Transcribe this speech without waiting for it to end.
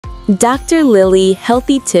Dr. Lily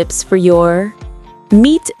healthy tips for your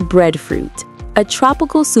meat breadfruit, a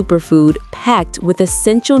tropical superfood packed with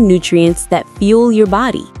essential nutrients that fuel your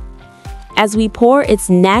body. As we pour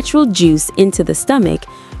its natural juice into the stomach,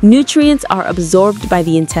 nutrients are absorbed by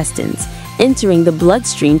the intestines, entering the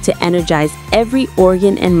bloodstream to energize every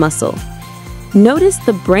organ and muscle. Notice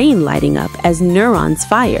the brain lighting up as neurons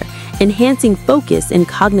fire, enhancing focus and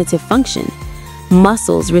cognitive function.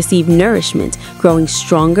 Muscles receive nourishment, growing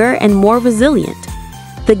stronger and more resilient.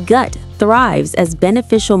 The gut thrives as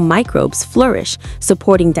beneficial microbes flourish,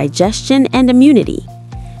 supporting digestion and immunity.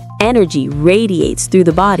 Energy radiates through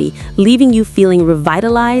the body, leaving you feeling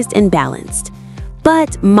revitalized and balanced.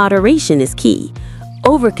 But moderation is key.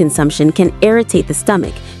 Overconsumption can irritate the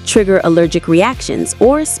stomach, trigger allergic reactions,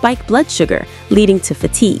 or spike blood sugar, leading to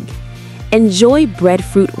fatigue. Enjoy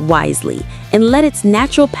breadfruit wisely and let its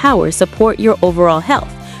natural power support your overall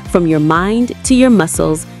health, from your mind to your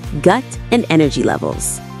muscles, gut, and energy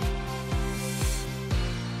levels.